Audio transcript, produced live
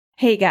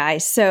Hey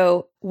guys,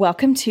 so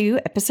welcome to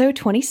episode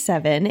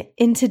 27.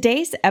 In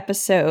today's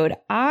episode,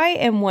 I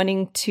am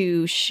wanting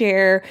to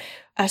share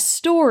a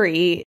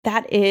story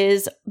that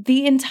is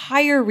the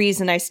entire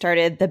reason I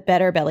started the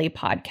Better Belly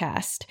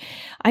podcast.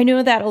 I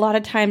know that a lot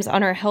of times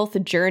on our health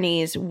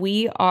journeys,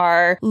 we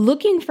are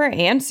looking for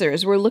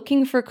answers. We're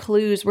looking for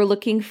clues. We're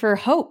looking for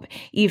hope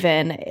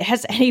even.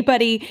 Has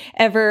anybody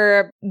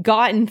ever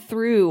gotten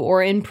through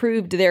or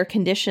improved their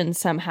condition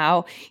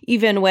somehow,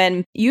 even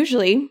when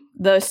usually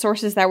the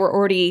sources that we're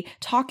already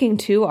talking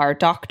to are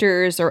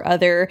doctors or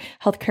other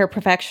healthcare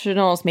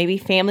professionals, maybe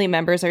family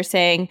members are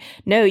saying,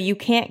 no, you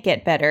can't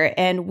get better.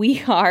 And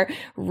we are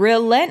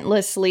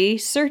relentlessly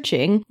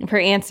searching for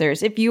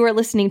answers. If you are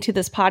listening to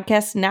this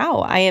podcast now,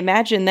 I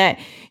imagine that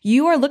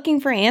you are looking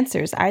for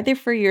answers either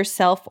for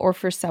yourself or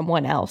for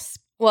someone else.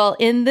 Well,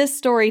 in this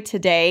story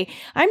today,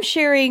 I'm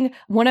sharing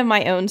one of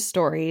my own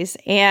stories,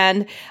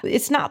 and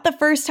it's not the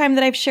first time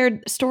that I've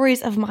shared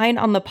stories of mine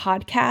on the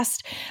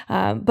podcast,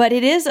 but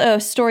it is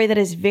a story that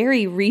is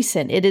very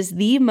recent. It is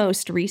the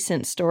most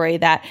recent story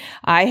that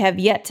I have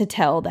yet to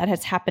tell that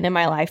has happened in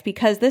my life,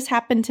 because this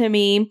happened to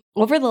me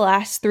over the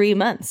last 3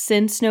 months,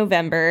 since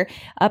November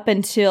up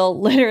until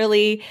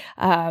literally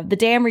the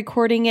day I'm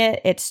recording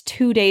it. It's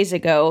 2 days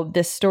ago.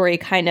 This story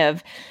kind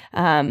of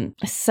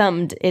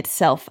summed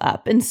itself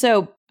up. And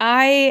so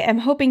I am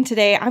hoping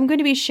today I'm going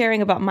to be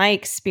sharing about my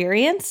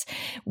experience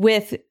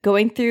with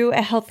going through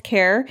a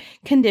healthcare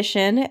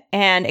condition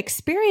and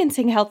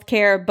experiencing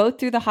healthcare both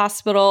through the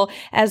hospital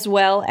as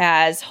well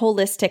as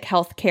holistic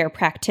healthcare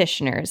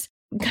practitioners.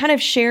 Kind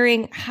of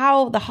sharing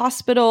how the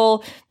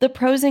hospital, the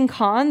pros and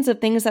cons of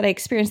things that I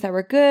experienced that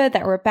were good,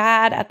 that were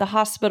bad at the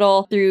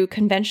hospital through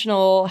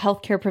conventional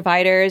healthcare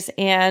providers,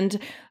 and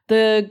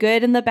the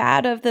good and the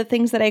bad of the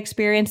things that I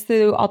experienced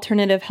through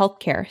alternative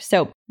healthcare.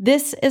 So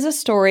this is a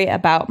story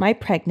about my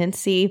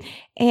pregnancy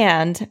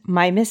and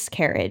my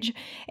miscarriage.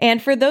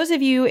 And for those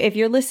of you, if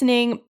you're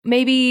listening,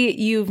 maybe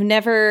you've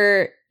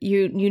never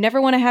you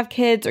never want to have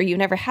kids, or you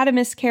never had a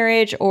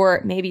miscarriage,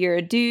 or maybe you're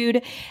a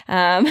dude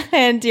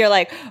and you're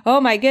like, oh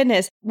my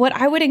goodness. What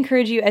I would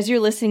encourage you as you're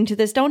listening to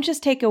this, don't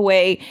just take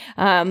away,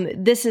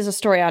 this is a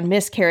story on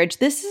miscarriage.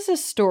 This is a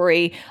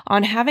story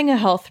on having a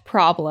health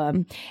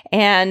problem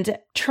and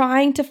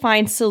trying to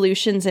find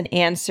solutions and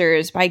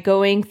answers by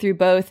going through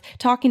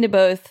talking to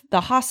both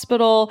the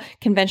hospital,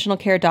 conventional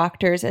care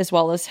doctors, as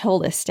well as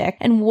holistic,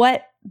 and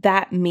what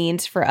that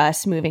means for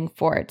us moving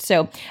forward.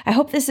 So I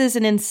hope this is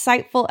an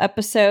insightful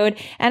episode.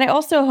 And I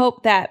also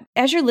hope that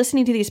as you're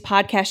listening to these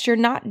podcasts, you're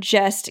not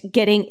just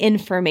getting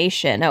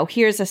information. Oh,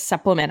 here's a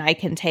supplement I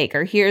can take,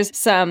 or here's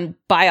some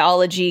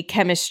biology,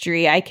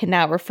 chemistry I can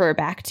now refer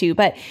back to,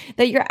 but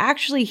that you're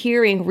actually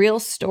hearing real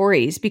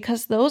stories,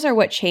 because those are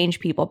what change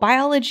people.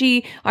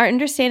 Biology, our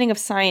understanding of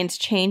science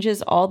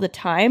changes all the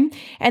time,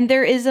 and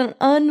there is an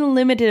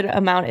unlimited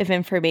amount of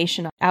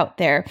information out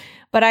there.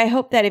 But I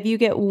hope that if you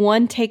get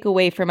one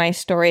takeaway from my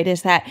story, it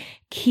is that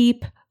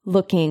keep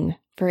looking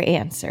for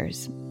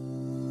answers.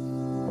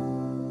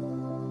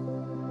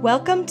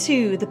 Welcome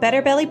to the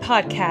Better Belly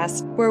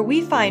podcast, where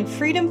we find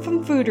freedom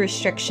from food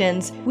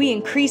restrictions, we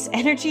increase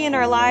energy in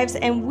our lives,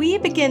 and we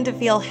begin to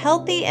feel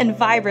healthy and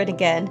vibrant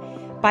again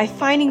by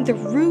finding the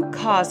root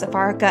cause of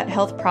our gut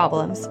health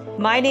problems.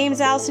 My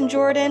name's Allison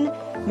Jordan,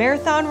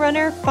 marathon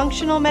runner,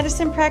 functional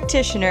medicine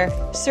practitioner,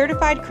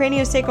 certified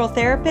craniosacral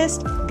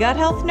therapist, gut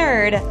health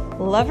nerd,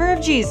 lover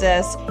of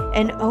Jesus,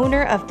 and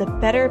owner of the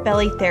Better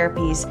Belly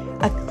Therapies,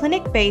 a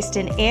clinic based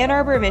in Ann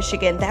Arbor,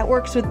 Michigan that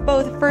works with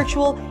both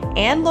virtual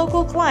and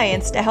local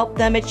clients to help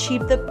them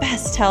achieve the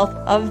best health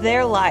of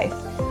their life.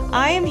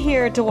 I am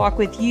here to walk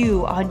with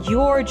you on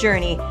your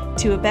journey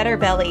to a better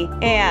belly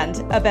and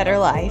a better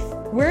life.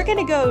 We're going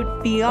to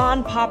go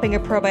beyond popping a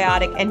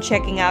probiotic and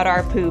checking out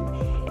our poop.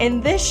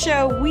 In this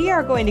show, we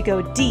are going to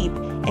go deep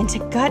into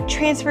gut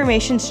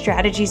transformation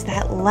strategies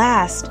that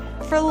last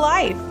for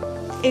life.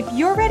 If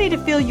you're ready to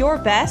feel your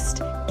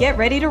best, get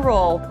ready to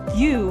roll.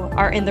 You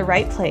are in the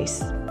right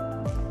place.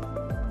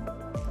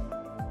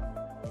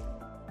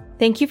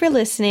 Thank you for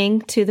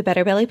listening to the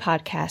Better Belly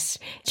podcast.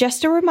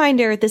 Just a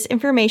reminder, this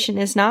information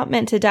is not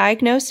meant to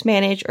diagnose,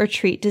 manage, or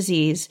treat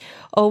disease.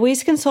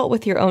 Always consult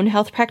with your own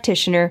health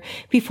practitioner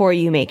before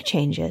you make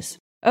changes.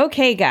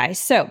 Okay, guys,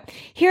 so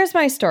here's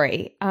my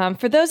story.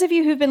 For those of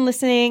you who've been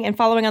listening and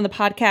following on the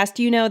podcast,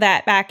 you know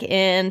that back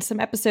in some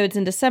episodes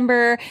in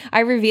December,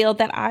 I revealed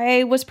that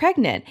I was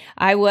pregnant.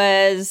 I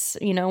was,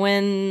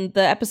 when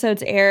the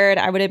episodes aired,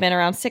 I would have been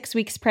around 6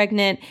 weeks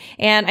pregnant.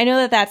 And I know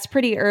that that's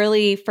pretty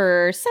early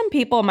for some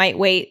people, might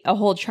wait a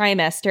whole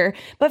trimester.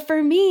 But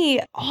for me,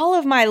 all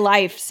of my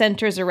life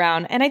centers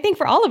around, and I think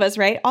for all of us,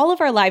 right? All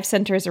of our life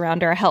centers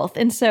around our health.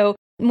 And so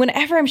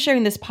whenever I'm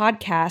sharing this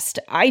podcast,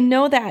 I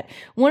know that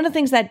one of the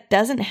things that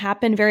doesn't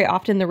happen very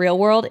often in the real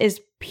world is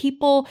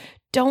people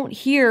don't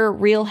hear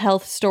real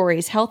health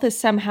stories. Health is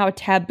somehow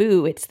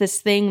taboo. It's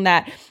this thing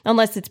that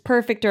unless it's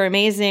perfect or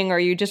amazing or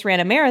you just ran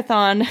a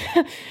marathon,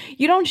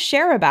 you don't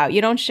share about.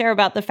 You don't share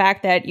about the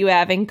fact that you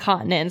have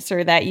incontinence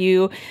or that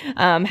you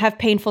have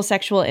painful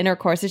sexual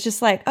intercourse. It's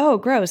just like, oh,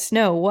 gross.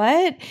 No,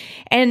 what?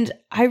 And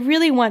I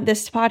really want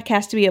this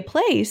podcast to be a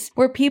place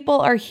where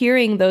people are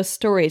hearing those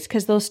stories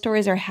because those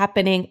stories are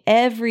happening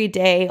every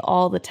day,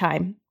 all the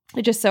time.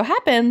 It just so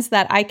happens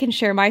that I can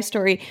share my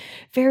story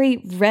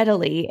very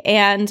readily.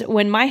 And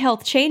when my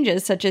health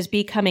changes, such as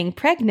becoming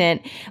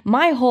pregnant,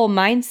 my whole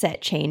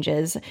mindset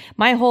changes.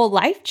 My whole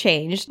life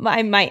changed.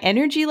 My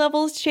energy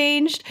levels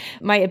changed.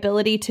 My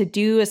ability to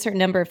do a certain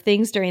number of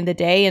things during the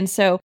day. And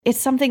so it's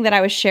something that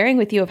I was sharing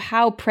with you of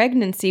how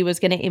pregnancy was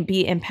going to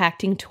be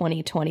impacting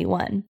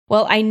 2021.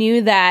 Well, I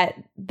knew that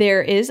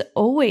there is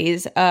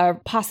always a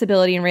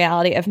possibility and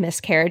reality of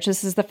miscarriage.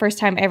 This is the first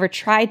time I ever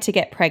tried to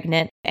get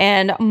pregnant.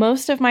 And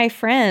most of my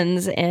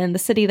friends in the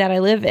city that I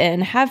live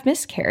in have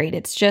miscarried.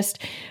 It's just,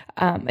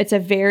 it's a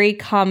very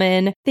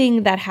common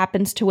thing that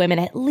happens to women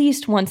at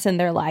least once in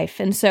their life.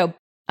 And so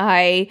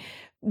I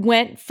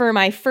went for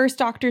my first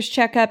doctor's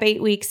checkup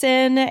 8 weeks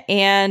in,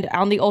 and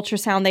on the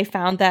ultrasound, they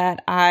found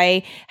that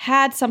I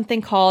had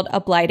something called a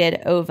blighted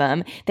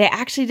ovum. They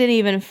actually didn't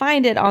even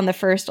find it on the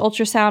first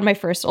ultrasound. My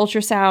first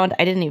ultrasound,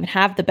 I didn't even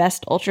have the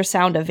best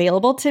ultrasound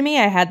available to me.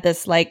 I had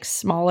this like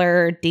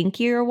smaller,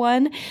 dinkier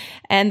one,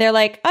 and they're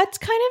like, oh, it's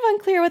kind of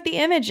unclear what the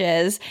image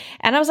is.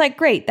 And I was like,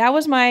 great, that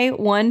was my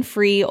one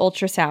free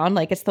ultrasound.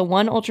 Like it's the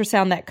one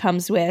ultrasound that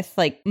comes with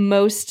like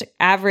most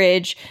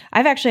average.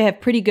 I've actually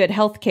have pretty good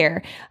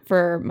healthcare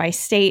for my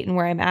state and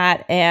where I'm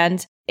at.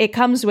 And it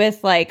comes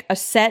with like a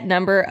set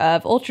number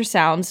of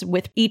ultrasounds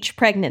with each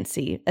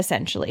pregnancy,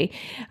 essentially.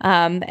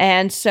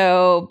 And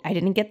so I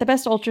didn't get the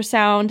best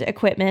ultrasound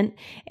equipment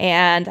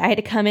and I had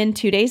to come in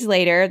 2 days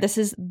later. This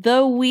is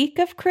the week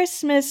of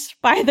Christmas,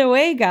 by the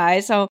way,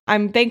 guys. So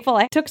I'm thankful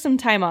I took some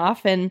time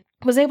off and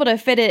was able to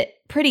fit it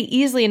pretty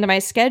easily into my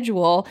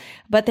schedule,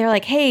 but they're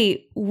like,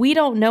 hey, we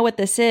don't know what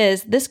this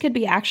is. This could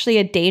be actually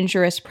a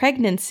dangerous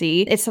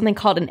pregnancy. It's something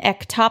called an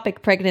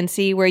ectopic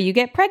pregnancy where you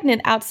get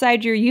pregnant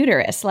outside your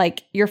uterus,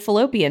 like your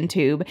fallopian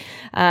tube.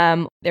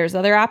 There's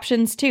other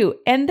options too.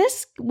 And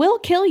this will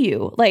kill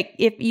you. Like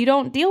if you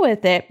don't deal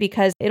with it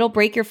because it'll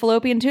break your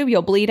fallopian tube,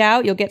 you'll bleed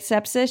out, you'll get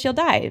sepsis, you'll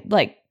die.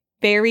 Like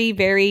very,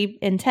 very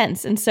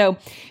intense. And so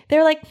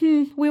they're like,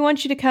 we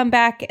want you to come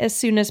back as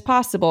soon as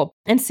possible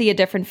and see a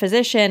different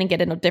physician and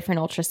get a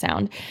different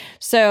ultrasound.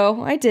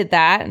 So I did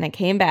that and I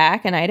came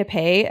back and I had to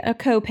pay a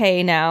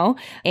copay now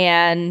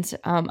and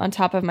on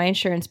top of my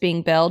insurance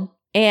being billed.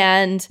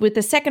 And with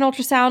the second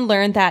ultrasound,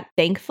 learned that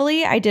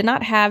thankfully I did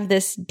not have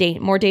this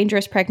more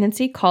dangerous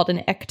pregnancy called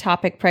an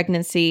ectopic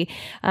pregnancy,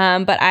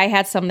 but I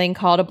had something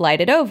called a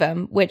blighted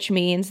ovum, which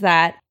means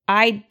that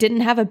I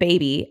didn't have a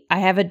baby. I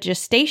have a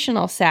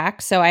gestational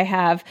sac. So I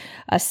have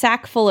a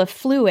sac full of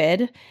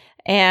fluid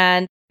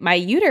and my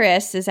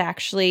uterus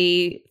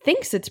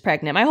thinks it's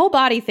pregnant. My whole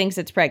body thinks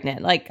it's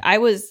pregnant. Like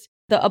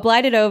a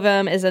blighted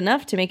ovum is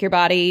enough to make your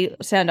body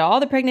send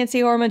all the pregnancy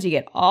hormones. You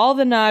get all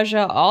the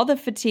nausea, all the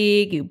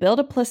fatigue, you build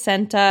a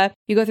placenta,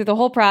 you go through the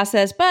whole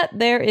process, but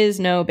there is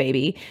no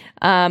baby.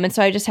 And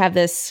so I just have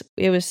this,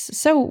 it was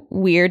so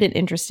weird and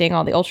interesting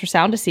on the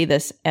ultrasound to see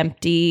this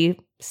empty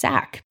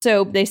sac.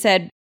 So they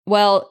said,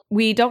 well,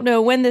 we don't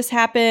know when this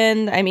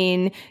happened. I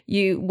mean,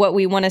 what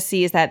we want to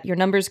see is that your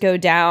numbers go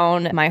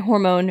down. My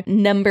hormone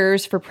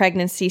numbers for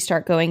pregnancy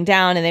start going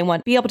down, and they want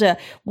to be able to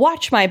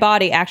watch my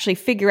body actually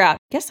figure out,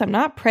 guess I'm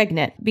not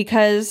pregnant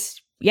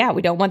because,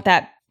 we don't want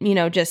that,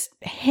 just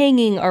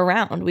hanging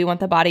around. We want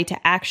the body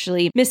to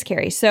actually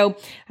miscarry. So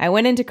I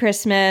went into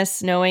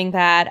Christmas knowing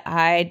that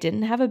I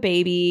didn't have a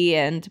baby,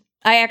 and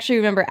I actually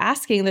remember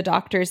asking the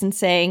doctors and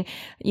saying,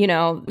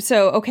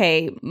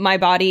 my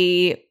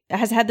body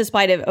has had this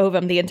blighted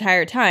ovum the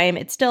entire time.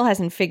 It still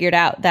hasn't figured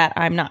out that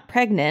I'm not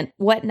pregnant.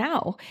 What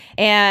now?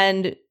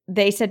 And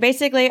they said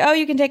basically,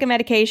 you can take a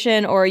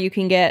medication or you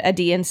can get a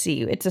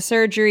DNC. It's a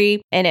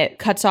surgery and it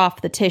cuts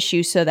off the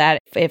tissue so that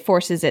it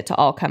forces it to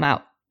all come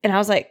out. And I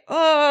was like,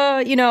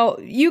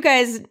 you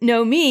guys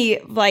know me,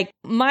 like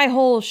my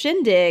whole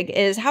shindig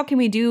is how can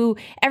we do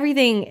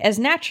everything as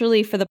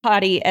naturally for the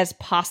body as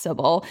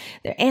possible?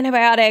 They're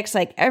antibiotics,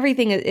 like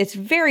everything, it's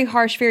very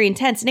harsh, very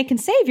intense, and it can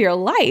save your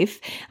life.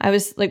 I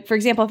was like, for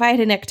example, if I had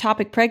an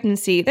ectopic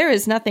pregnancy, there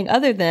is nothing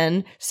other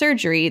than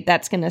surgery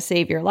that's going to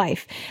save your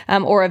life,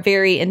 or a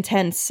very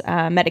intense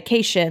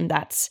medication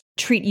that's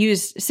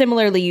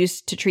similarly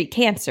used to treat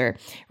cancer,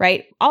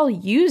 right? I'll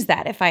use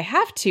that if I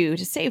have to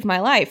save my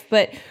life.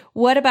 But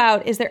what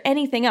about, is there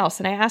anything else?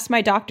 And I asked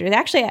my doctor, I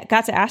actually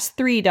got to ask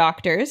 3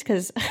 doctors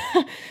because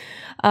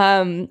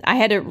I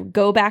had to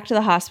go back to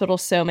the hospital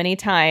so many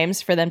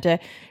times for them to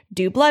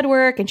do blood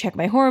work and check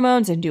my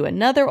hormones and do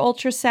another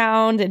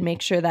ultrasound and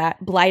make sure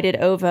that blighted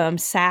ovum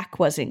sac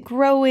wasn't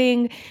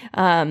growing.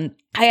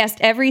 I asked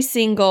every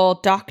single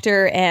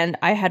doctor, and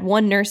I had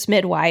one nurse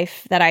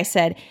midwife that I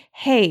said,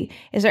 hey,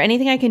 is there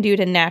anything I can do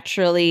to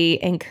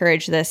naturally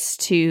encourage this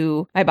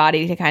to my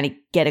body to kind of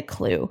get a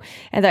clue?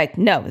 And they're like,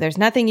 no, there's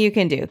nothing you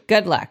can do.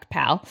 Good luck,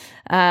 pal.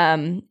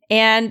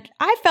 And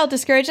I felt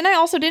discouraged, and I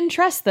also didn't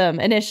trust them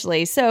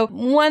initially. So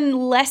one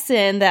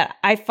lesson that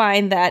I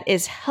find that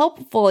is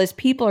helpful as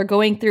people are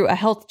going through a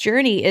health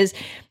journey is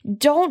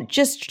don't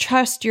just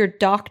trust your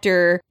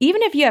doctor,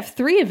 even if you have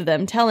 3 of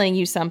them telling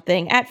you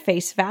something at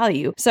face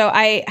value. So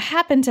I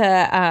happen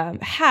to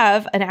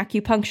have an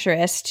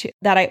acupuncturist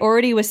that I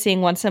already was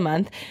seeing once a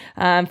month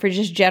for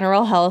just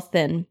general health,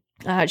 and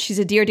she's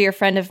a dear, dear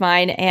friend of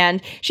mine,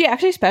 and she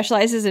actually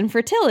specializes in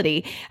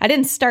fertility. I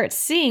didn't start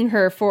seeing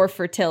her for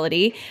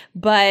fertility,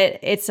 but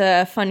it's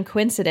a fun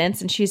coincidence,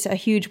 and she's a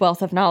huge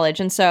wealth of knowledge.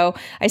 And so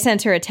I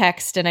sent her a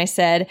text and I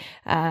said,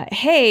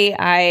 hey,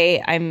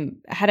 I'm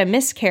had a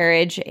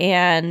miscarriage,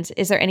 and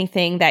is there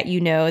anything that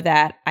you know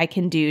that I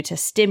can do to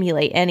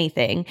stimulate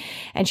anything?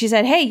 And she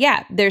said, hey,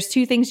 yeah, there's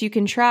 2 things you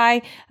can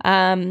try,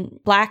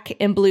 black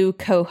and blue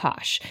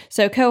cohosh.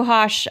 So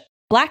cohosh,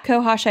 black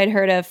cohosh I'd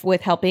heard of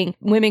with helping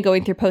women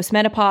going through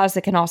postmenopause.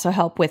 That can also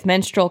help with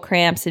menstrual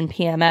cramps and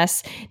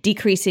PMS,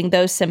 decreasing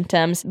those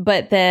symptoms.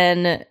 But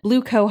then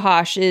blue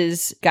cohosh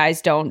is,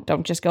 guys, don't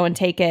just go and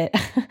take it.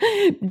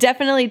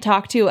 Definitely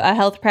talk to a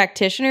health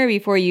practitioner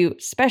before you,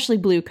 especially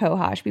blue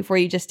cohosh, before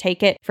you just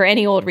take it for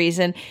any old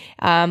reason,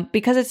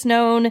 because it's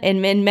known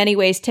in many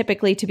ways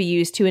typically to be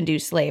used to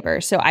induce labor.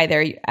 So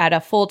either at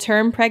a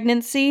full-term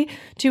pregnancy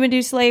to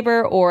induce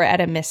labor or at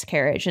a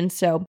miscarriage. And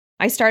so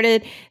I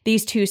started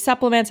these 2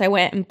 supplements. I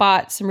went and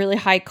bought some really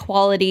high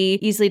quality,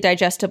 easily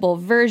digestible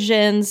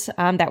versions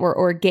that were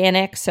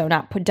organic. So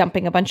not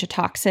dumping a bunch of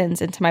toxins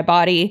into my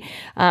body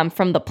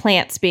from the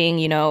plants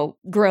being,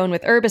 grown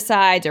with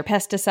herbicides or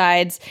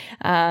pesticides.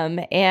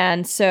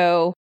 And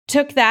so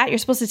took that. You're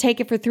supposed to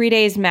take it for 3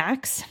 days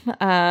max.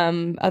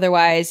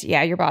 Otherwise,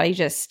 your body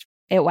just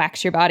it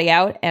whacks your body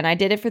out. And I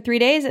did it for 3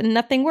 days and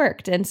nothing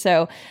worked. And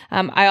so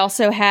I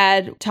also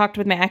had talked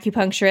with my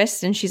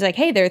acupuncturist, and she's like,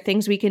 hey, there are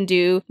things we can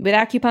do with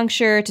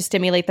acupuncture to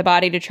stimulate the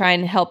body to try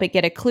and help it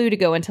get a clue to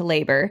go into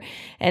labor.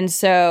 And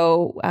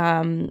so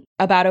I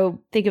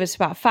think it was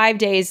about 5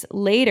 days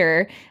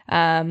later,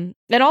 and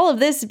all of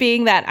this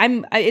being that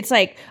I'm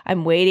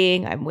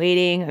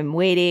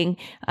waiting.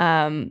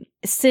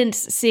 Since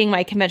seeing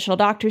my conventional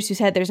doctors who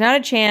said there's not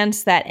a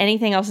chance that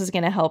anything else is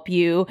going to help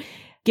you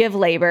give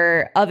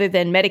labor other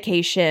than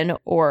medication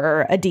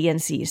or a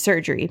DNC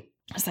surgery.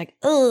 I was like,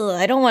 oh,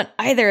 I don't want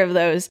either of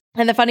those.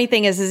 And the funny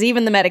thing is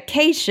even the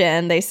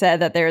medication, they said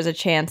that there was a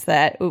chance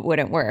that it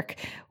wouldn't work.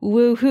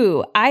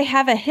 Woohoo. I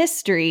have a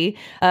history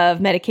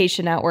of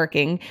medication not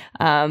working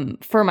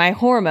for my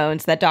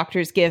hormones that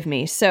doctors give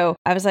me. So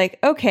I was like,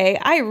 okay,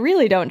 I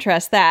really don't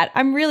trust that.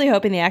 I'm really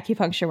hoping the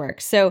acupuncture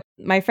works. So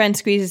my friend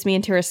squeezes me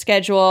into her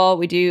schedule.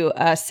 We do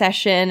a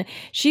session.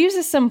 She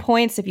uses some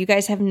points. If you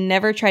guys have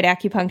never tried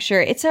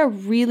acupuncture, it's a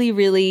really,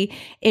 really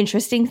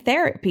interesting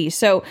therapy.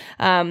 So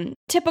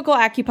typical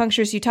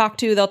acupuncturists you talk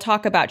to, they'll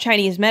talk about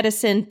Chinese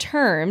medicine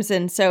terms.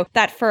 And so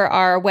that for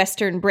our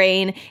Western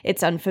brain,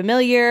 it's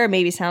unfamiliar,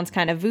 maybe sounds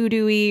kind of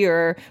voodoo-y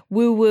or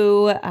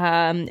woo-woo,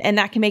 and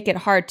that can make it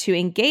hard to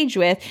engage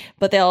with.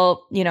 But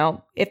they'll,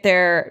 if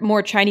they're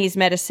more Chinese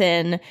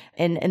medicine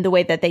in the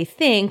way that they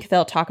think,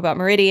 they'll talk about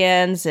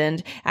meridians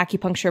and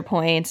acupuncture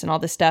points and all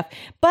this stuff.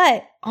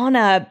 But on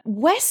a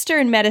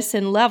Western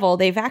medicine level,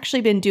 they've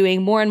actually been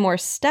doing more and more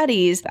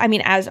studies. I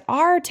mean, as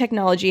our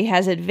technology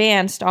has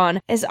advanced on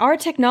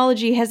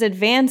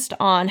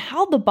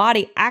how the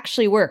body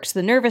actually works,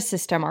 the nervous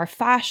system, our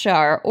fascia,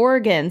 our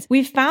organs,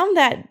 we've found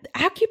that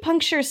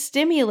acupuncture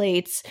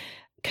stimulates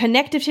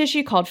connective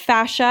tissue called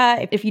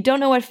fascia. If you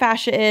don't know what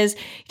fascia is,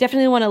 you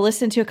definitely want to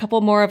listen to a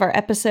couple more of our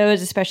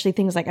episodes, especially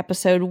things like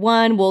episode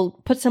 1. We'll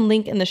put some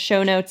link in the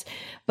show notes.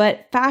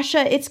 But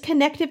fascia, it's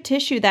connective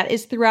tissue that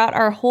is throughout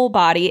our whole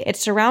body. It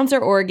surrounds our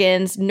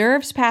organs.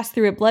 Nerves pass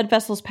through it. Blood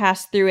vessels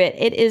pass through it.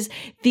 It is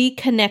the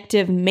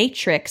connective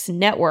matrix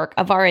network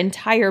of our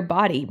entire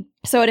body.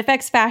 So it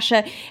affects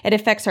fascia, it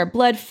affects our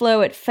blood flow,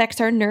 it affects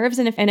our nerves,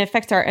 and it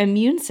affects our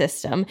immune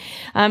system.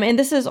 And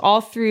this is all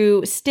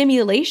through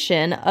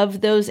stimulation of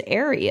those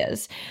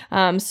areas.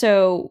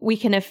 So we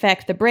can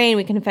affect the brain,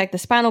 we can affect the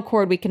spinal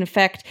cord, we can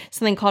affect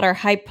something called our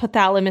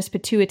hypothalamus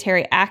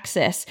pituitary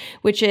axis,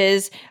 which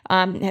is,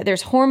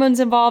 there's hormones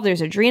involved,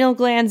 there's adrenal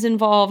glands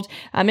involved,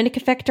 and it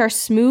can affect our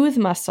smooth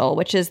muscle,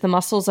 which is the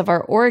muscles of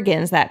our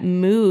organs that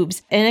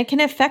moves, and it can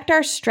affect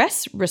our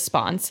stress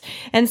response.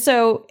 And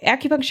so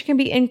acupuncture can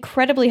be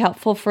incredibly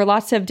helpful for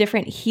lots of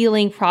different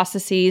healing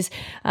processes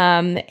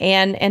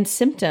and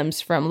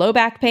symptoms, from low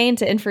back pain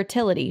to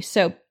infertility.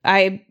 So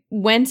I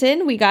went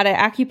in, we got an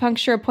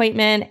acupuncture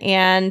appointment,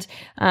 and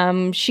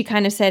she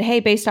kind of said, hey,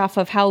 based off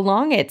of how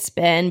long it's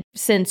been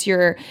since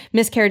your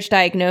miscarriage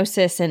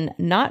diagnosis and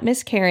not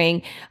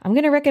miscarrying, I'm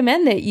going to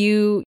recommend that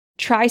you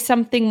try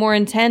something more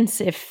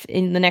intense if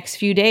in the next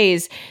few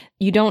days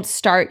you don't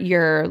start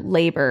your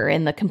labor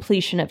and the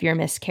completion of your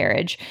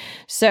miscarriage.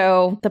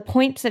 So the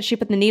points that she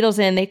put the needles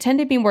in, they tend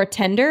to be more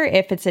tender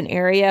if it's an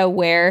area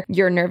where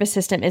your nervous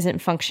system isn't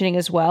functioning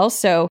as well.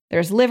 So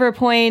there's liver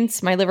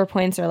points. My liver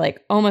points are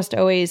like almost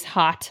always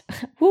hot.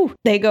 Woo,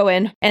 they go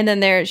in. And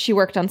then she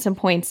worked on some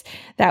points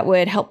that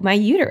would help my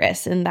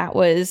uterus. And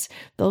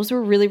those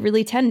were really,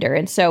 really tender.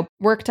 And so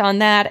worked on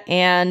that,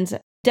 and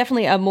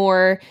definitely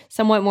a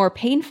somewhat more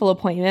painful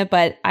appointment,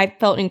 but I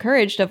felt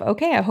encouraged of,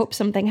 okay, I hope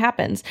something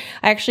happens.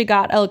 I actually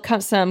got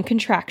some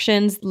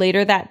contractions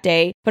later that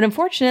day, but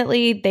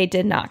unfortunately they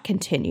did not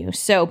continue.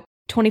 So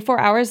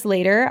 24 hours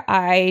later,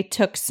 I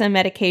took some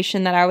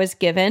medication that I was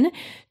given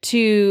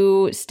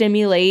to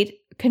stimulate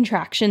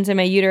contractions in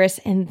my uterus,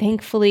 and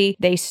thankfully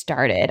they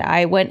started.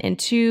 I went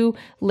into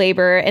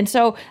labor. And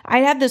so I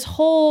had this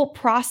whole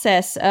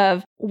process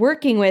of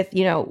working with,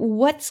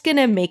 what's going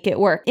to make it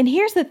work. And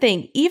here's the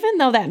thing, even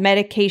though that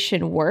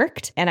medication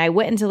worked and I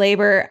went into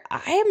labor,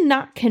 I am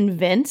not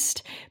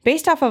convinced,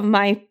 based off of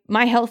my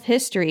health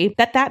history,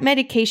 that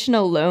medication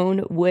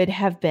alone would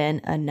have been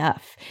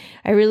enough.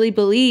 I really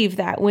believe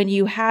that when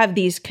you have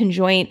these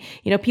conjoint,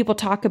 people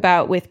talk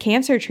about with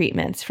cancer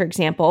treatments, for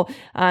example,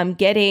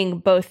 getting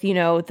both,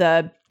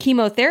 the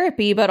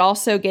chemotherapy, but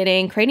also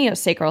getting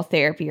craniosacral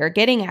therapy or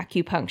getting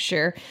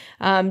acupuncture,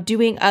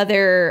 doing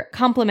other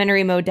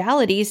complementary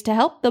modalities to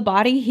help the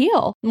body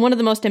heal. One of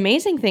the most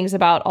amazing things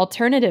about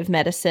alternative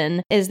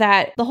medicine is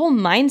that the whole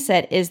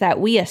mindset is that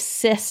we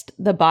assist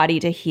the body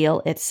to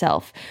heal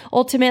itself.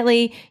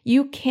 Ultimately,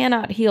 you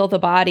cannot heal the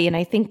body. And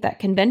I think that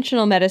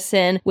conventional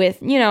medicine with,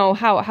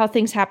 how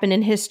things happened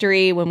in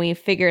history when we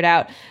figured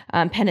out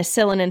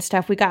penicillin and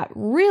stuff, we got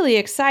really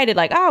excited,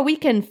 like, we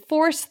can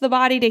force the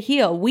body to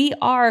heal. We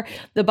are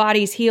the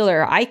body's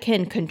healer. I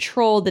can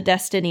control the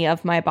destiny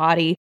of my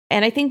body.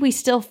 And I think we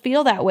still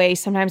feel that way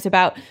sometimes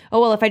about,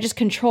 if I just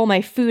control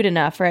my food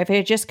enough, or if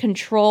I just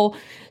control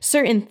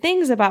certain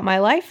things about my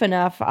life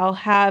enough, I'll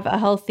have a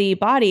healthy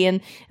body. And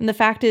the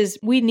fact is,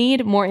 we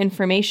need more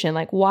information.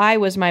 Like, why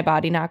was my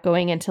body not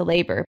going into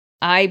labor?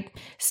 I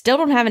still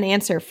don't have an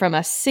answer from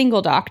a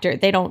single doctor.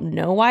 They don't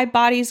know why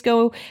bodies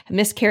go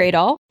miscarry at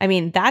all. I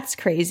mean, that's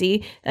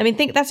crazy.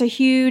 Think that's a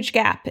huge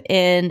gap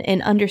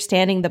in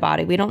understanding the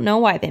body. We don't know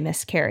why they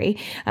miscarry.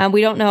 We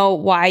don't know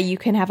why you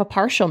can have a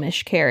partial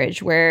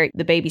miscarriage where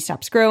the baby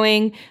stops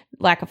growing,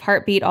 lack of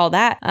heartbeat, all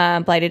that,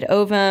 blighted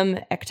ovum,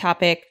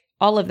 ectopic,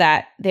 all of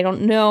that. They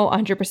don't know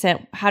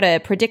 100% how to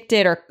predict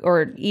it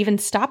or even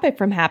stop it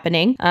from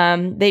happening.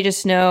 They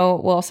just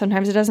know,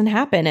 sometimes it doesn't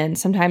happen. And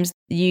sometimes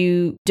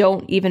you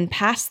don't even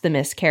pass the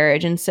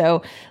miscarriage. And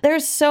so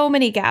there's so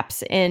many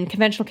gaps in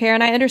conventional care.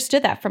 And I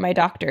understood that from my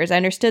doctors. I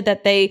understood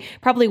that they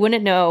probably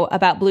wouldn't know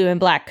about blue and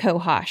black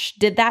cohosh.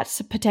 Did that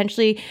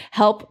potentially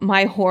help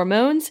my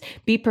hormones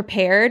be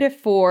prepared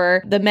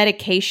for the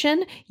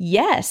medication?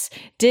 Yes.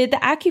 Did the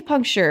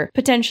acupuncture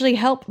potentially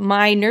help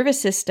my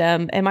nervous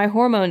system and my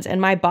hormones and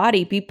my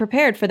body be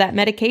prepared for that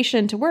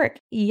medication to work?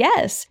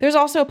 Yes. There's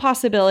also a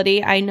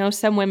possibility. I know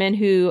some women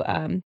who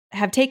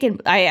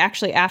I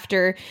actually,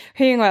 after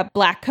hearing about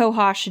black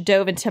cohosh,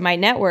 dove into my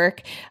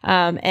network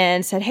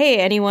and said, hey,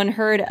 anyone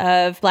heard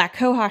of black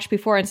cohosh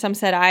before? And some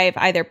said, I've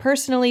either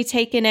personally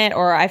taken it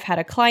or I've had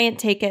a client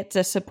take it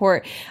to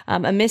support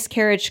a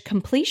miscarriage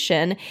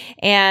completion.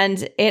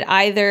 And it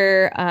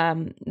either,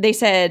 they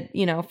said,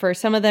 for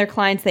some of their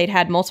clients, they'd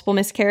had multiple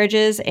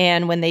miscarriages.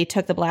 And when they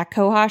took the black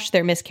cohosh,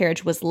 their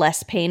miscarriage was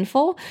less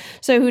painful.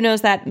 So who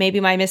knows, that maybe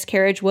my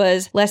miscarriage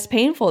was less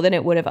painful than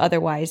it would have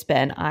otherwise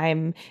been.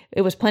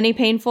 It was plenty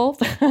painful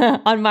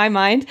on my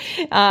mind.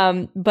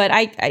 But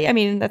I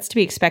mean, that's to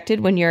be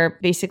expected when you're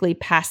basically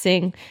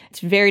passing.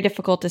 It's very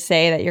difficult to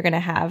say that you're going to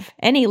have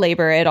any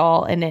labor at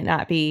all and it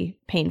not be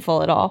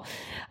painful at all.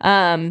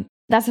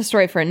 That's a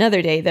story for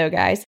another day though,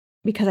 guys,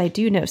 because I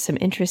do know some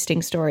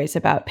interesting stories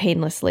about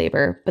painless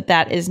labor, but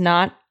that is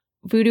not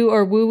voodoo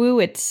or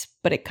woo-woo.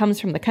 But it comes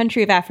from the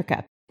country of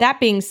Africa.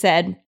 That being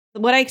said,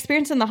 what I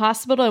experienced in the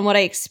hospital and what I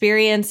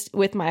experienced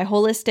with my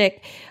holistic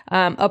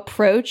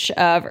approach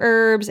of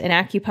herbs and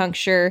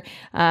acupuncture,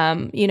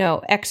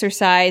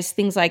 exercise,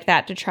 things like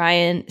that to try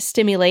and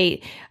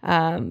stimulate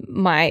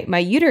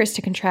my uterus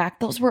to contract,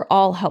 those were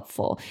all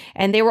helpful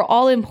and they were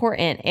all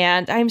important.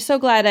 And I'm so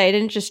glad I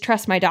didn't just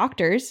trust my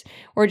doctors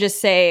or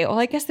just say, well,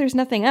 I guess there's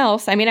nothing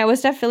else. I mean, I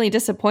was definitely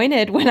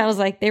disappointed when I was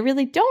like, they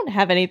really don't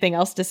have anything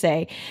else to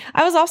say.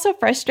 I was also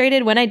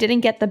frustrated when I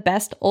didn't get the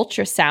best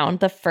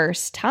ultrasound the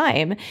first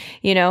time.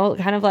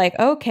 Kind of like,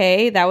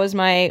 okay, that was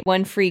my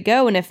one free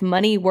go. And if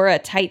money were a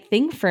tight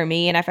thing for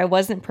me, and if I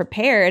wasn't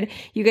prepared,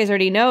 you guys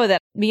already know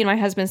that me and my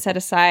husband set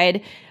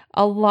aside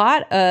a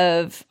lot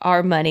of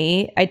our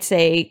money, I'd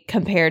say,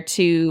 compared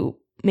to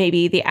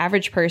maybe the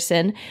average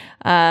person,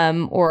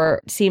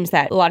 or it seems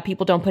that a lot of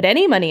people don't put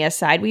any money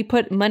aside. We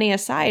put money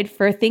aside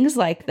for things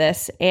like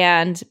this.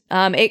 And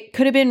it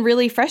could have been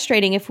really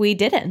frustrating if we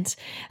didn't.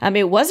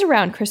 It was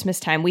around Christmas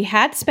time. We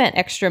had spent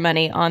extra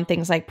money on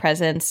things like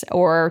presents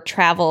or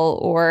travel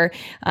or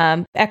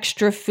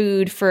extra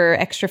food for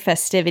extra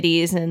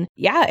festivities. And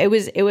yeah, it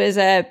was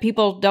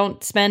people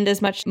don't spend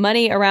as much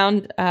money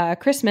around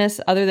Christmas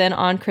other than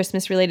on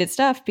Christmas related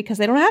stuff because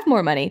they don't have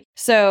more money.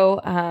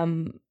 So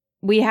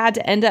we had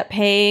to end up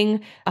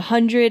paying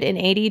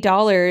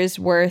 $180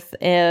 worth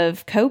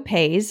of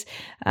co-pays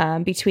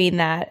between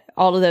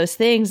all of those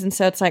things. And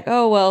so it's like,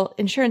 oh, well,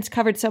 insurance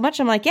covered so much.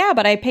 I'm like, yeah,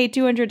 but I paid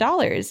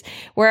 $200,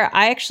 where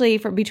I actually,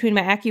 between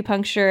my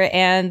acupuncture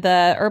and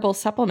the herbal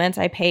supplements,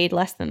 I paid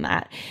less than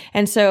that.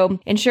 And so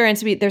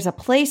insurance, there's a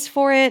place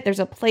for it. There's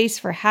a place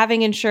for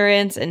having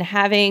insurance and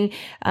having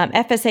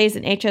FSAs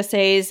and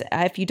HSAs.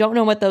 If you don't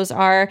know what those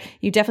are,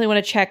 you definitely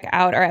want to check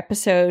out our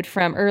episode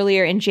from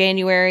earlier in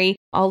January.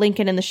 I'll link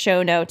it in the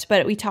show notes,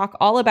 but we talk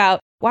all about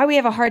why we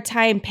have a hard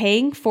time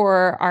paying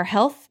for our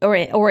health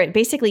or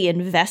basically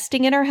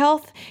investing in our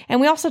health. And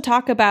we also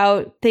talk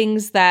about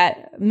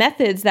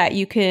methods that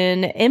you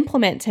can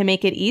implement to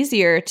make it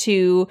easier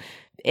to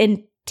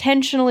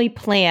intentionally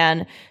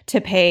plan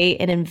to pay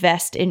and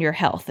invest in your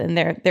health. And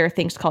there are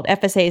things called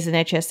FSAs and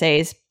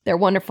HSAs. They're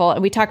wonderful.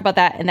 And we talk about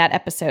that in that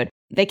episode.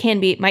 They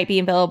might be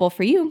available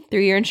for you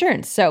through your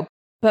insurance.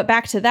 But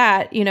back to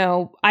that,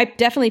 I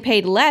definitely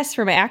paid less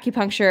for my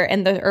acupuncture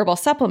and the herbal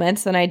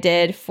supplements than I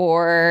did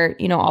for,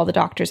 all the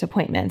doctor's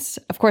appointments.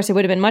 Of course, it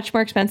would have been much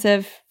more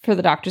expensive for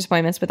the doctor's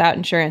appointments without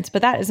insurance,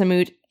 but that is a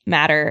moot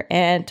matter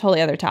and totally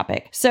other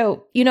topic.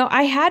 So,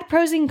 I had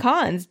pros and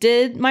cons.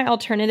 Did my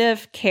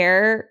alternative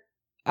care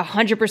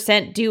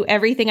 100% do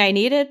everything I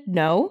needed?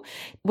 No.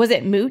 Was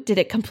it moot? Did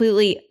it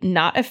completely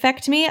not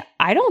affect me?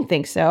 I don't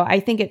think so. I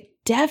think it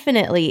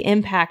definitely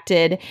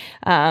impacted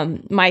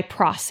my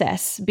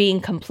process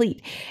being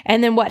complete.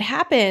 And then what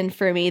happened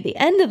for me, the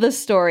end of the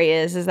story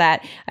is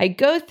that I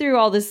go through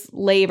all this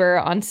labor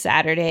on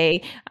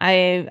Saturday.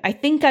 I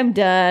think I'm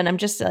done. I'm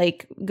just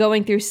like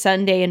going through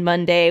Sunday and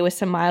Monday with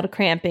some mild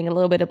cramping, a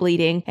little bit of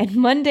bleeding. And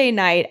Monday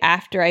night,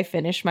 after I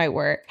finish my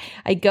work,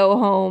 I go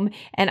home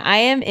and I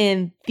am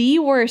in the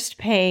worst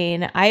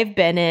pain I've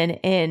been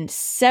in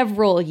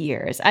several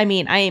years. I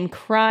mean, I am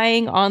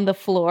crying on the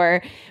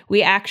floor.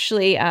 We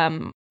actually,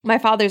 my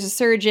father's a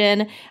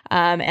surgeon,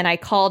 and I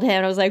called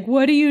him. I was like,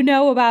 what do you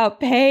know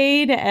about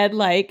pain and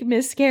like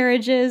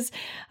miscarriages?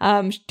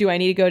 Do I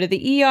need to go to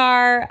the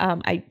ER?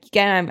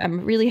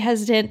 I'm really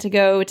hesitant to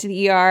go to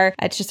the ER.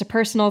 It's just a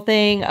personal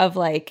thing of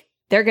like,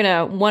 they're going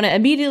to want to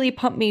immediately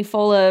pump me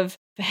full of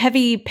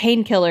heavy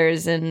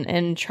painkillers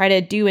and try to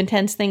do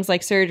intense things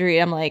like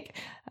surgery. I'm like,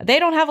 they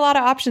don't have a lot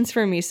of options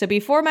for me. So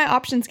before my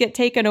options get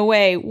taken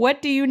away,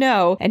 what do you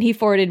know? And he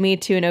forwarded me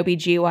to an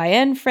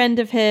OBGYN friend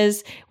of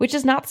his, which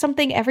is not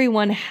something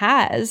everyone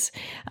has,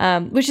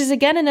 which is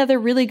again, another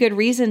really good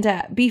reason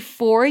to,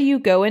 before you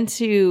go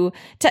to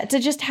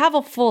just have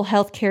a full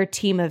healthcare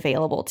team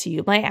available to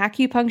you. My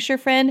acupuncture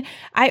friend,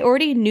 I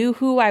already knew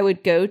who I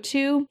would go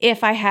to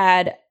if I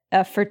had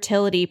a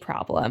fertility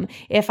problem,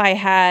 if I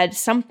had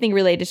something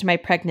related to my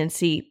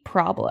pregnancy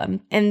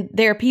problem. And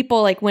there are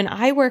people like when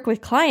I work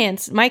with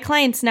clients, my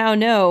clients now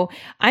know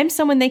I'm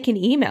someone they can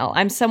email.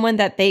 I'm someone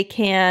that they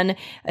can,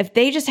 if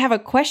they just have a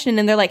question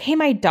and they're like, hey,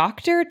 my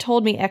doctor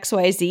told me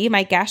XYZ,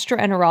 my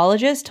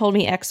gastroenterologist told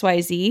me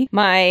XYZ,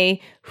 my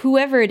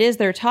whoever it is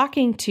they're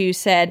talking to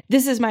said,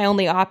 this is my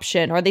only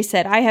option, or they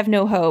said, I have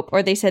no hope,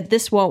 or they said,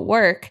 this won't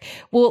work.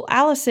 Well,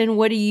 Allison,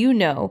 what do you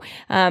know?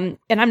 And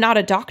I'm not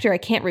a doctor. I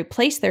can't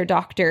replace their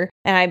doctor,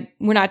 and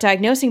we're not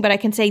diagnosing, but I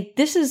can say,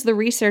 this is the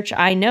research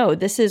I know.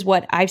 This is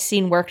what I've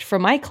seen worked for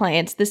my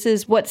clients. This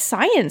is what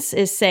science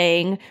is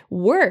saying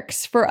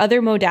works for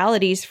other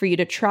modalities for you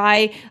to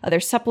try,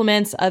 other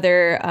supplements,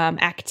 other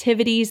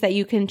activities that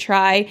you can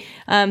try,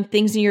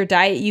 things in your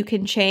diet you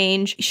can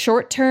change.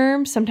 Short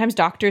term, sometimes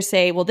doctors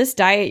say, well, this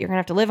diet you're going to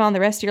have to live on the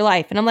rest of your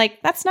life. And I'm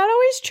like, that's not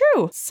always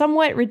true.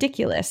 Somewhat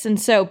ridiculous. And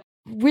so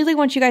really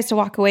want you guys to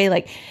walk away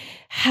like,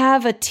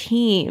 have a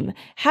team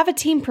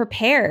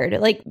prepared,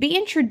 like be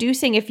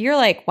introducing. If you're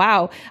like,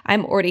 wow,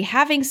 I'm already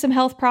having some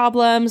health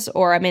problems,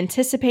 or I'm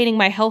anticipating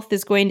my health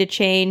is going to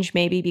change,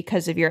 maybe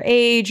because of your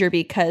age, or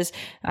because,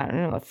 I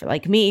don't know, if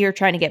like me, you're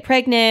trying to get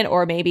pregnant,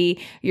 or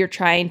maybe you're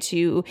trying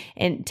to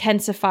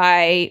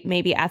intensify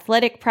maybe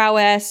athletic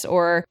prowess,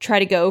 or try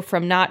to go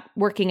from not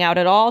working out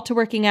at all to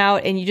working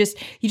out. And you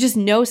just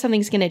know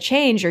something's going to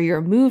change, or you're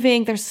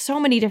moving. There's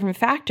so many different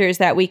factors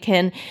that we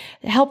can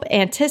help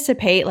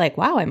anticipate, like,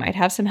 wow, I might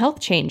have some health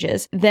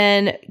changes.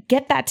 Then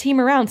get that team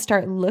around,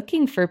 start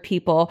looking for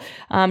people,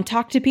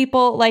 talk to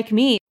people like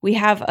me. We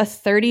have a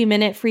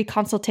 30-minute free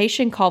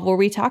consultation call where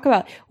we talk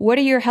about what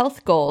are your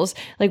health goals?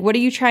 Like, what are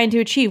you trying to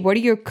achieve? What are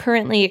you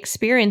currently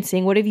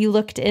experiencing? What have you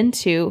looked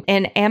into?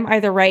 And am I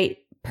the right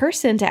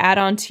person to add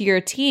on to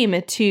your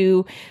team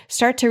to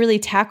start to really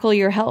tackle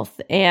your health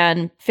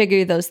and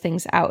figure those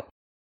things out?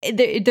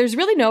 there's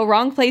really no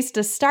wrong place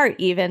to start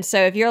even. So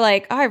if you're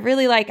like, oh, I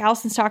really like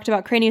Allison's talked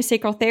about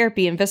craniosacral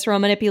therapy and visceral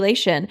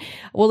manipulation,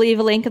 we'll leave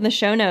a link in the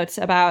show notes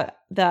about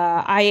the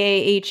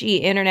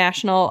IAHE,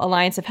 International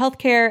Alliance of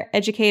Healthcare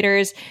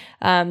Educators.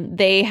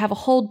 They have a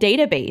whole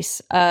database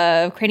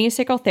of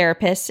craniosacral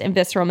therapists and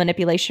visceral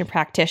manipulation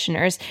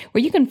practitioners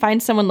where you can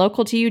find someone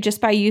local to you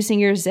just by using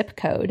your zip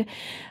code.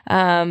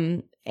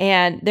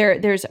 And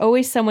there's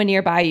always someone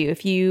nearby you.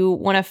 If you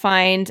want to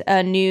find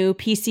a new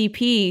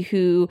PCP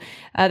who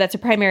that's a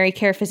primary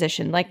care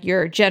physician, like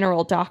your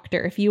general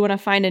doctor, if you want to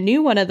find a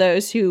new one of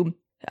those who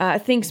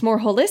thinks more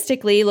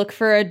holistically, look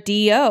for a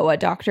DO, a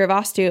doctor of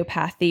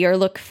osteopathy, or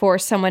look for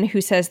someone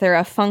who says they're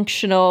a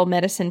functional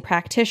medicine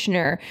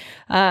practitioner.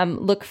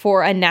 Look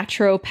for a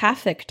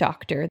naturopathic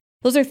doctor.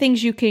 Those are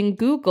things you can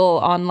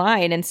Google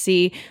online and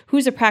see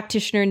who's a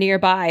practitioner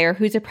nearby or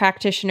who's a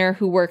practitioner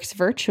who works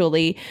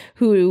virtually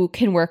who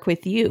can work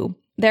with you.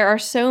 There are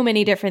so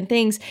many different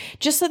things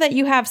just so that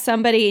you have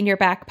somebody in your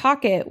back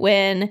pocket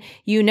when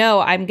you know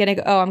I'm going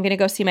to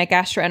go see my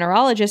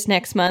gastroenterologist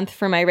next month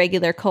for my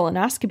regular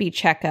colonoscopy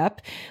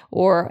checkup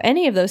or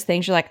any of those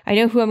things. You're like, I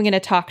know who I'm going to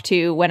talk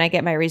to when I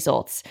get my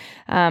results.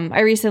 I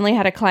recently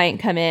had a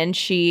client come in.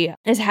 She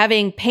is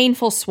having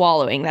painful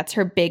swallowing. That's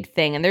her big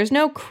thing. And there's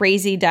no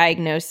crazy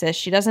diagnosis.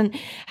 She doesn't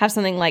have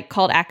something like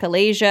called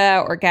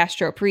achalasia or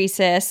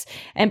gastroparesis.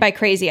 And by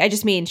crazy, I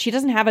just mean she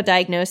doesn't have a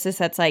diagnosis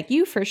that's like,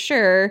 you for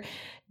sure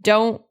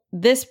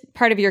this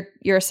part of your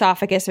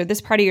esophagus or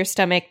this part of your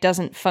stomach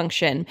doesn't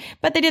function.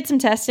 But they did some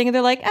testing and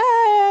they're like,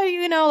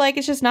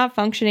 it's just not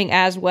functioning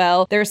as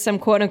well. There's some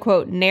quote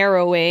unquote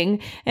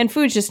narrowing and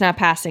food's just not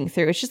passing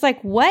through. It's just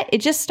like, what? It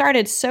just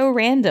started so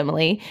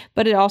randomly,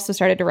 but it also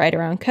started right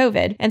around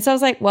COVID. And so I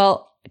was like,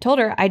 well, I told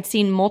her I'd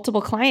seen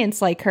multiple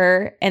clients like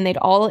her and they'd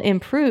all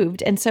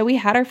improved. And so we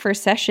had our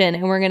first session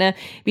and we're going to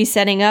be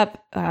setting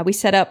up, we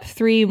set up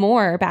 3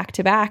 more back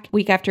to back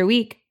week after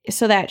week,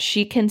 so that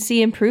she can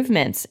see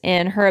improvements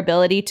in her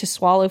ability to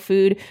swallow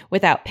food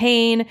without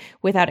pain,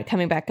 without it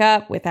coming back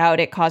up,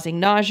 without it causing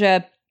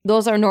nausea.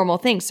 Those are normal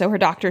things. So her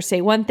doctors say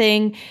one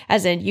thing,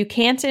 as in, you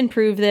can't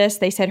improve this.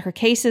 They said her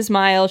case is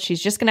mild.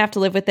 She's just going to have to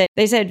live with it.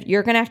 They said,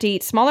 you're going to have to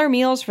eat smaller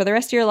meals for the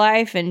rest of your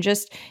life and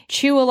just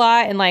chew a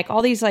lot and like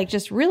all these like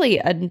just really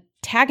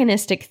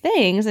antagonistic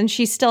things. And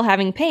she's still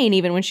having pain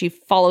even when she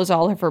follows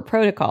all of her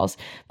protocols.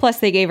 Plus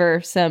they gave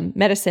her some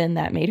medicine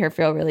that made her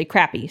feel really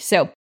crappy.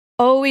 So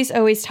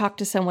always talk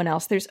to someone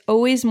else. There's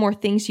always more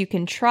things you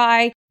can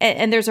try.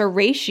 And there's a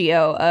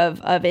ratio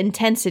of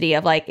intensity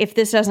of like, if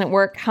this doesn't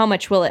work, how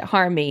much will it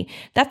harm me?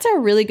 That's a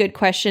really good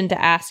question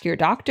to ask your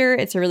doctor.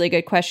 It's a really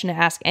good question to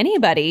ask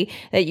anybody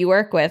that you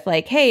work with.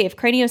 Like, hey, if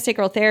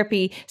craniosacral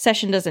therapy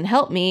session doesn't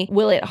help me,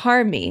 will it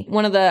harm me?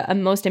 One of the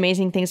most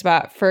amazing things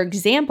about, for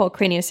example,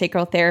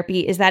 craniosacral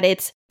therapy is that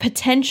it's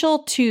potential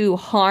to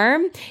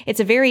harm. It's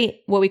a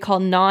very, what we call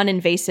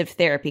non-invasive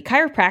therapy.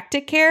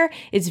 Chiropractic care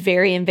is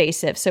very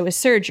invasive. So is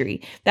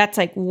surgery. That's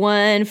like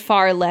one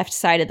far left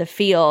side of the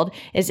field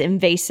is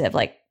invasive,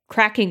 like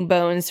cracking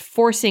bones,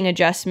 forcing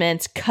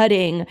adjustments,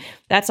 cutting.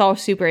 That's all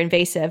super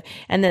invasive.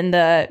 And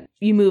then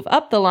you move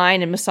up the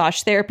line and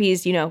massage therapy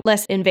is,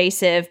 less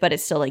invasive, but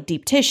it's still like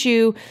deep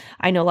tissue.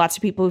 I know lots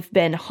of people who've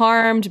been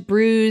harmed,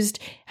 bruised,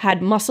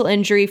 had muscle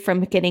injury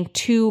from getting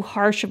too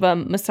harsh of a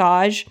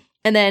massage.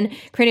 And then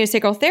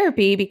craniosacral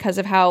therapy, because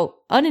of how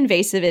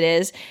uninvasive it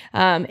is,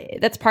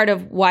 that's part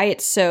of why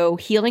it's so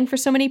healing for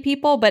so many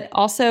people, but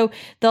also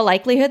the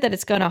likelihood that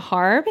it's going to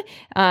harm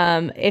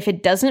if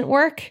it doesn't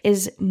work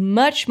is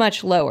much,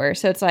 much lower.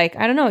 So it's like,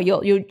 I don't know,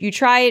 you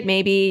try it,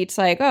 maybe it's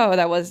like, oh,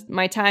 that was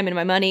my time and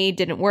my money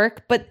didn't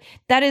work. But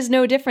that is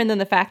no different than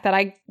the fact that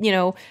I,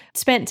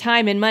 spent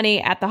time and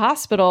money at the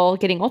hospital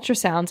getting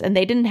ultrasounds and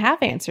they didn't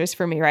have answers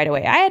for me right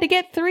away. I had to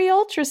get 3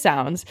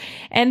 ultrasounds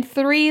and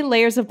 3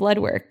 layers of blood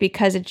work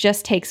because it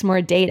just takes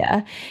more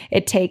data.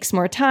 It takes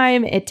more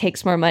time, it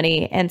takes more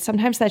money, and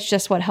sometimes that's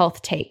just what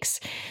health takes.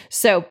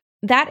 So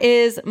that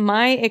is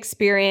my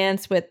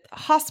experience with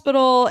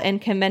hospital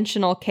and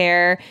conventional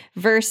care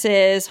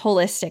versus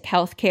holistic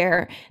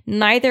healthcare.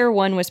 Neither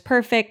one was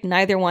perfect.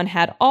 Neither one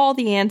had all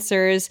the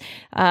answers.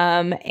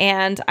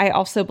 And I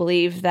also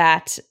believe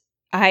that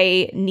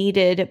I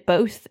needed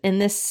both in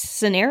this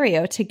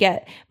scenario to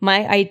get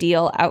my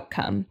ideal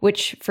outcome,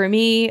 which for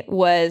me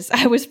was,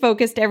 I was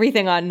focused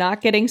everything on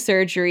not getting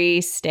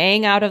surgery,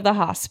 staying out of the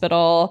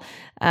hospital,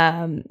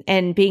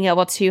 and being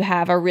able to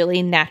have a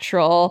really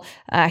natural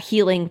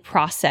healing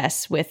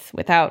process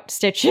without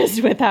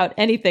stitches, without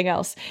anything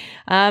else.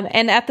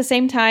 And at the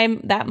same time,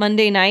 that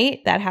Monday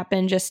night, that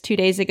happened just 2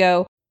 days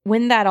ago,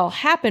 when that all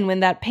happened, when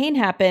that pain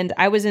happened,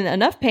 I was in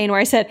enough pain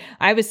where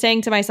I was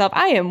saying to myself,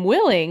 I am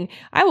willing,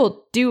 I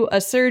will do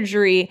a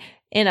surgery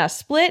in a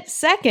split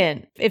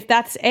second. If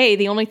that's A,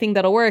 the only thing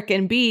that'll work,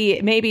 and B,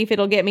 maybe if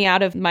it'll get me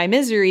out of my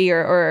misery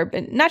or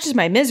not just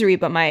my misery,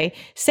 but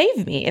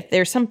save me. If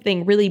there's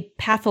something really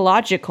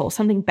pathological,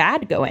 something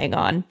bad going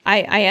on,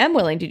 I am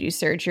willing to do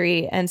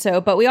surgery. And so,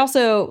 but we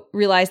also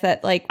realize that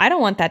I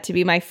don't want that to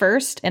be my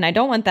first, and I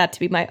don't want that to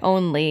be my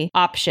only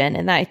option.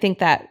 And I think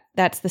that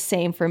that's the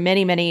same for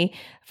many,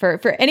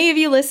 for any of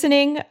you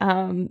listening.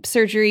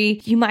 Surgery,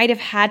 you might have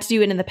had to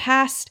do it in the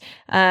past.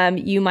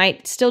 You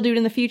might still do it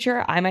in the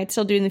future. I might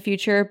still do it in the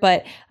future,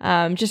 but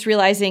just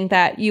realizing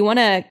that you want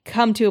to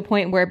come to a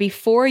point where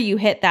before you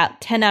hit that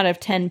 10 out of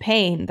 10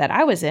 pain that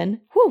I was in,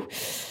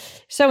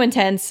 so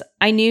intense,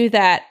 I knew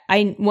that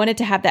I wanted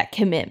to have that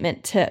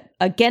commitment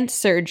against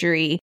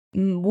surgery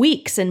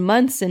weeks and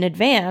months in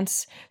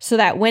advance, so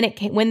that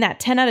when that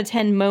 10 out of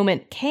 10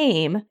 moment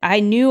came, I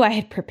knew I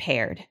had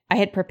prepared. I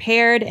had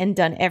prepared and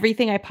done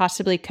everything I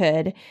possibly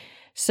could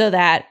so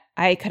that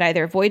I could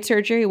either avoid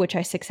surgery, which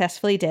I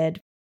successfully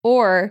did,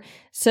 or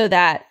so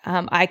that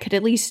I could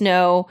at least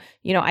know,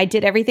 I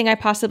did everything I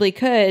possibly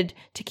could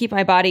to keep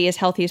my body as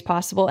healthy as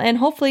possible. And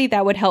hopefully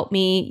that would help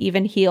me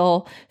even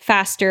heal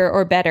faster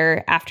or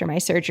better after my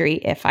surgery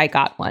if I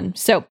got one.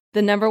 So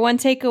the number one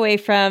takeaway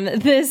from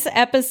this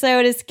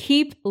episode is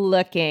keep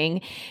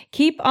looking.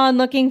 Keep on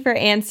looking for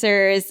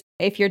answers.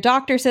 If your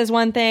doctor says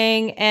one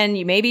thing and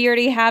you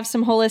already have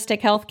some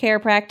holistic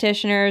healthcare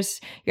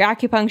practitioners, your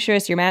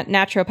acupuncturist, your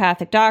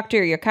naturopathic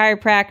doctor, your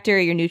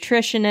chiropractor, your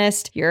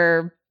nutritionist,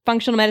 your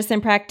functional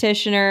medicine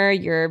practitioner,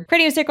 your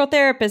craniosacral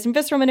therapist, and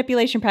visceral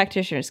manipulation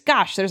practitioners.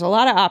 Gosh, there's a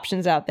lot of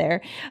options out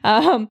there.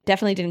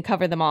 Definitely didn't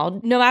cover them all.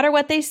 No matter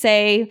what they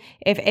say,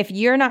 if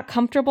you're not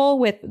comfortable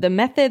with the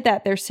method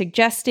that they're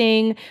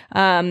suggesting,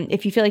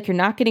 if you feel like you're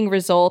not getting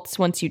results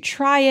once you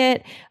try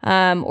it,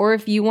 or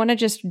if you want to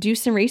just do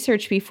some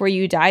research before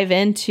you dive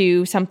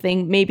into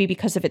something, maybe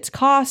because of its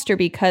cost or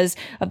because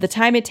of the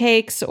time it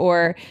takes,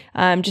 or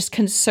just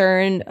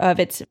concern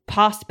of its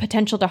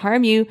potential to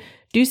harm you,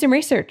 do some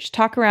research,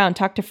 talk around,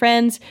 talk to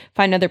friends,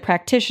 find other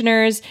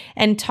practitioners,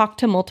 and talk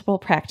to multiple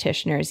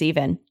practitioners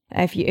even.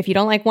 If you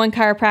don't like one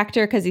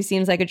chiropractor because he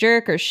seems like a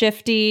jerk or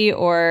shifty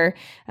or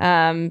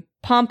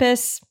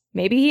pompous,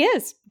 maybe he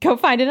is. Go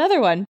find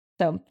another one.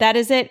 So that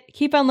is it.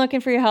 Keep on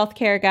looking for your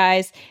healthcare,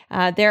 guys.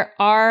 There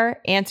are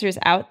answers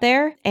out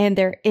there, and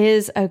there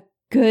is a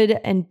good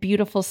and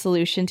beautiful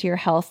solution to your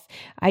health.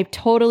 I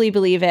totally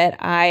believe it.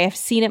 I have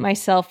seen it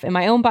myself in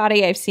my own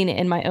body. I've seen it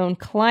in my own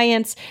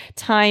clients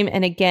time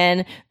and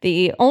again.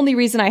 The only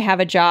reason I have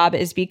a job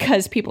is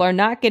because people are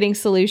not getting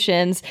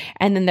solutions,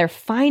 and then they're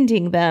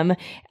finding them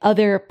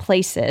other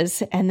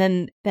places, and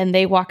then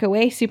they walk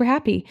away super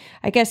happy.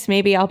 I guess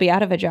maybe I'll be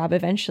out of a job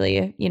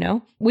eventually.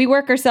 We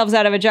work ourselves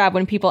out of a job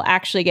when people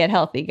actually get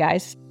healthy,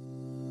 guys.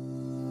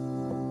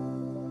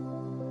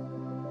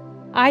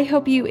 I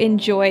hope you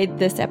enjoyed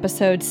this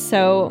episode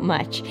so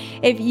much.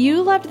 If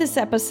you loved this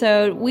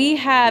episode, we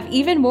have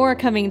even more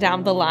coming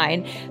down the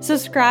line.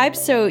 Subscribe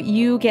so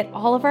you get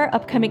all of our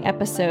upcoming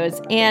episodes.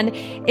 And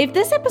if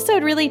this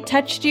episode really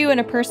touched you in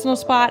a personal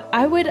spot,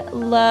 I would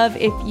love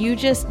if you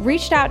just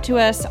reached out to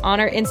us on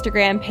our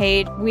Instagram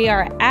page. We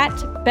are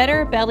at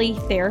Better Belly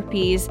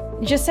Therapies.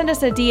 Just send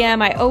us a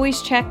DM. I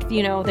always check,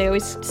 they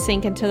always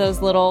sink into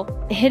those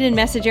little hidden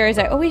message areas.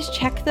 I always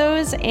check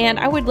those, and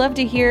I would love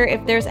to hear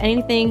if there's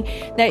anything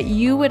that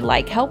you would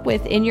like help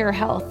with in your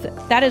health.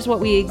 That is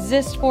what we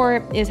exist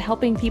for, is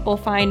helping people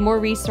find more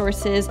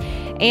resources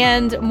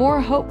and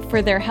more hope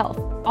for their health.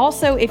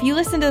 Also, if you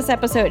listened to this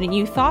episode and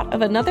you thought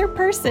of another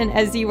person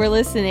as you were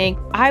listening,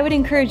 I would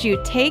encourage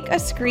you, take a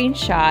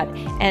screenshot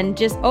and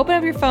just open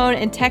up your phone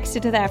and text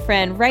it to that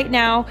friend right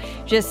now.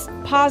 Just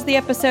pause the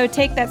episode,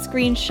 take that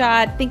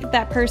screenshot, think of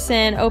that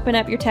person, open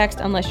up your text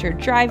unless you're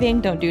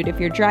driving. Don't do it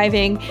if you're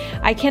driving.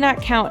 I cannot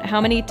count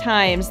how many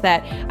times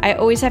that I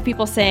always have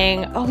people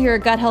saying, oh, you're a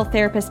gut health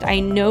therapist.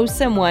 I know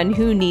someone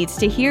who needs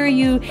to hear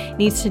you,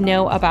 needs to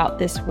know about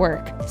this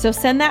work. So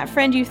send that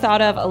friend you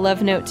thought of a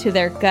love note to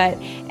their gut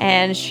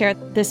and share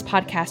this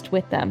podcast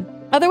with them.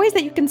 Other ways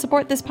that you can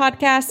support this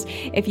podcast,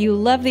 if you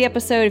love the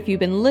episode, if you've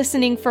been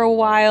listening for a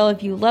while,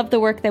 if you love the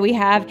work that we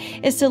have,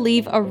 is to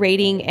leave a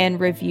rating and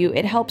review.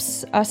 It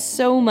helps us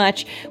so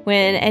much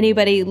when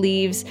anybody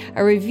leaves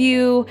a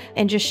review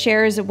and just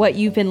shares what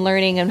you've been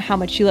learning and how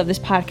much you love this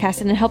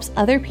podcast, and it helps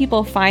other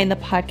people find the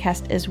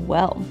podcast as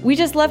well. We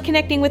just love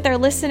connecting with our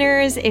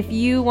listeners. If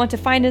you want to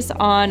find us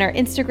on our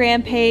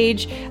Instagram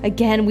page,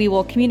 again, we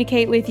will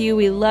communicate with you.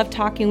 We love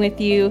talking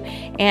with you.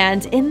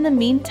 And in the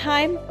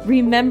meantime,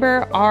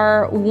 remember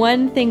our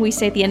one thing we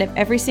say at the end of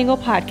every single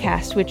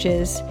podcast, which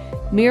is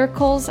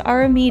miracles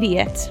are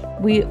immediate.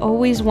 We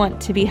always want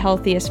to be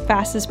healthy as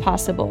fast as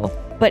possible,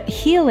 but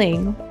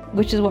healing,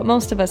 which is what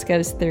most of us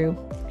goes through,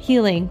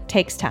 healing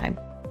takes time.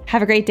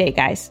 Have a great day,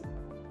 guys.